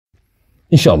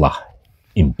InsyaAllah,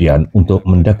 impian untuk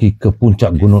mendaki ke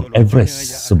puncak gunung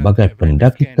Everest sebagai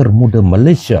pendaki termuda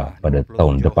Malaysia pada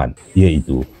tahun depan,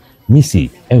 iaitu Misi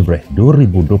Everest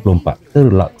 2024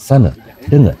 terlaksana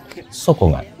dengan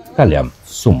sokongan kalian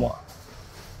semua.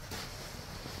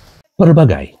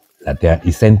 Pelbagai latihan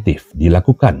intensif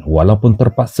dilakukan walaupun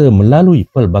terpaksa melalui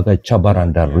pelbagai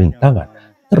cabaran dan rintangan,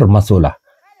 termasuklah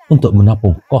untuk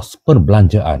menampung kos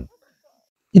perbelanjaan.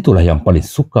 Itulah yang paling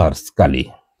sukar sekali.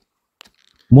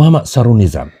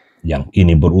 Syahrulnizam yang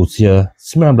kini berusia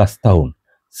 19 tahun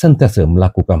sentiasa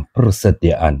melakukan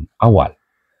persediaan awal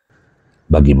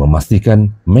bagi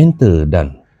memastikan mental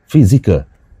dan fizikal,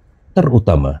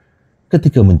 terutama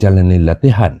ketika menjalani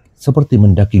latihan seperti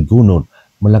mendaki gunung,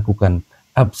 melakukan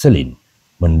abseiling,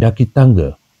 mendaki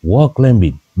tangga, wall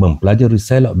climbing, mempelajari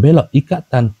selok belok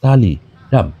ikatan tali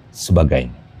dan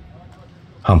sebagainya.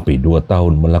 Hampir 2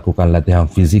 tahun melakukan latihan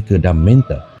fizikal dan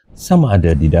mental, sama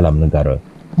ada di dalam negara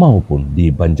mahupun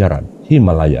di Banjaran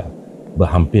Himalaya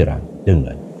berhampiran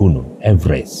dengan gunung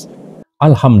Everest.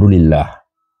 Alhamdulillah,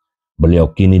 beliau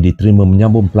kini diterima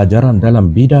menyambung pelajaran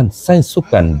dalam bidang sains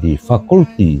sukan di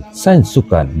Fakulti Sains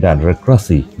Sukan dan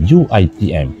Rekreasi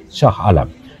UiTM Shah Alam,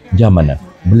 yang mana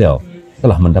beliau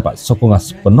telah mendapat sokongan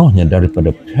sepenuhnya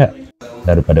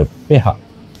daripada pihak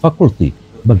fakulti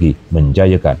bagi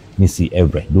menjayakan Misi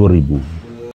Everest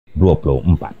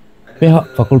 2024.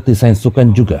 Pihak Fakulti Sains Sukan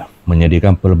juga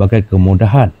menyediakan pelbagai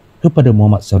kemudahan kepada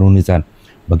Syahrulnizam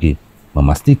bagi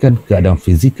memastikan keadaan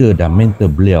fizikal dan mental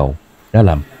beliau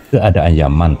dalam keadaan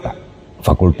yang mantap.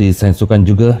 Fakulti Sains Sukan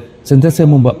juga sentiasa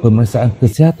membuat pemeriksaan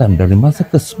kesihatan dari masa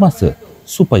ke semasa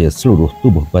supaya seluruh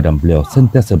tubuh badan beliau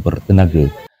sentiasa bertenaga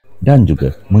dan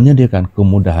juga menyediakan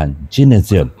kemudahan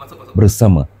gimnasium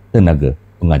bersama tenaga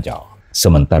pengajar.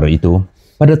 Sementara itu,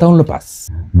 pada tahun lepas,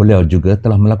 beliau juga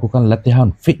telah melakukan latihan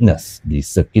fitness di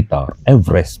sekitar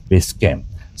Everest Base Camp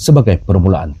sebagai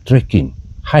permulaan trekking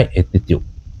high altitude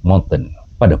mountain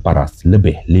pada paras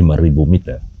lebih 5,000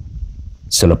 meter.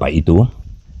 Selepas itu,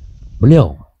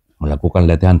 beliau melakukan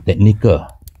latihan teknikal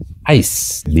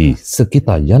ais di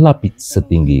sekitar Jalani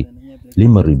setinggi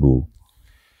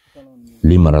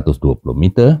 5,520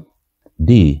 meter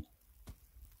di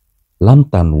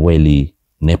Latihan Valley,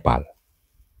 Nepal.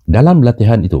 Dalam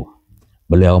latihan itu,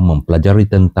 beliau mempelajari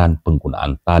tentang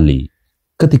penggunaan tali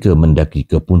ketika mendaki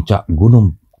ke puncak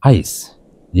gunung ais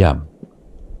yang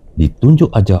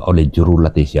ditunjuk ajar oleh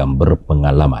jurulatih yang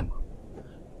berpengalaman.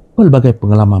 Pelbagai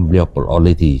pengalaman beliau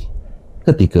peroleh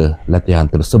ketika latihan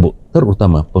tersebut,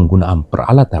 terutama penggunaan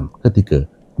peralatan ketika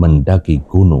mendaki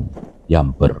gunung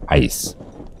yang berais.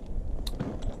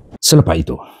 Selepas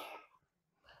itu,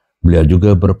 beliau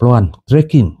juga berpeluang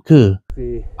trekking ke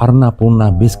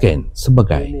Annapurna Base Camp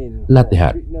sebagai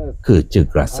latihan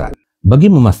kecergasan.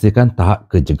 Bagi memastikan tahap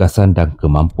kecergasan dan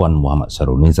kemampuan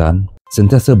Syahrulnizam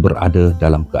sentiasa berada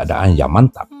dalam keadaan yang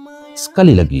mantap,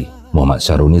 sekali lagi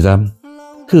Syahrulnizam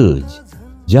ke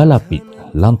Jalani,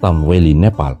 Latihan Valley,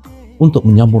 Nepal untuk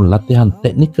menyambung latihan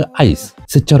teknikal ais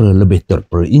secara lebih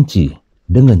terperinci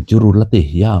dengan jurulatih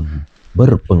yang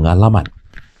berpengalaman,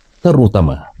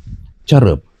 terutama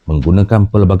cara menggunakan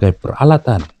pelbagai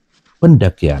peralatan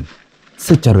pendakian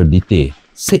secara detail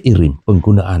seiring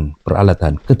penggunaan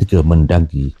peralatan ketika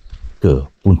mendaki ke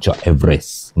puncak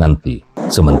Everest nanti.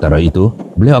 Sementara itu,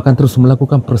 beliau akan terus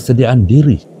melakukan persediaan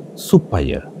diri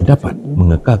supaya dapat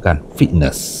mengekalkan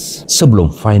fitness sebelum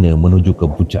final menuju ke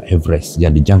puncak Everest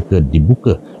yang dijangka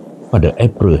dibuka pada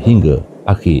April hingga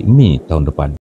akhir Mei tahun depan.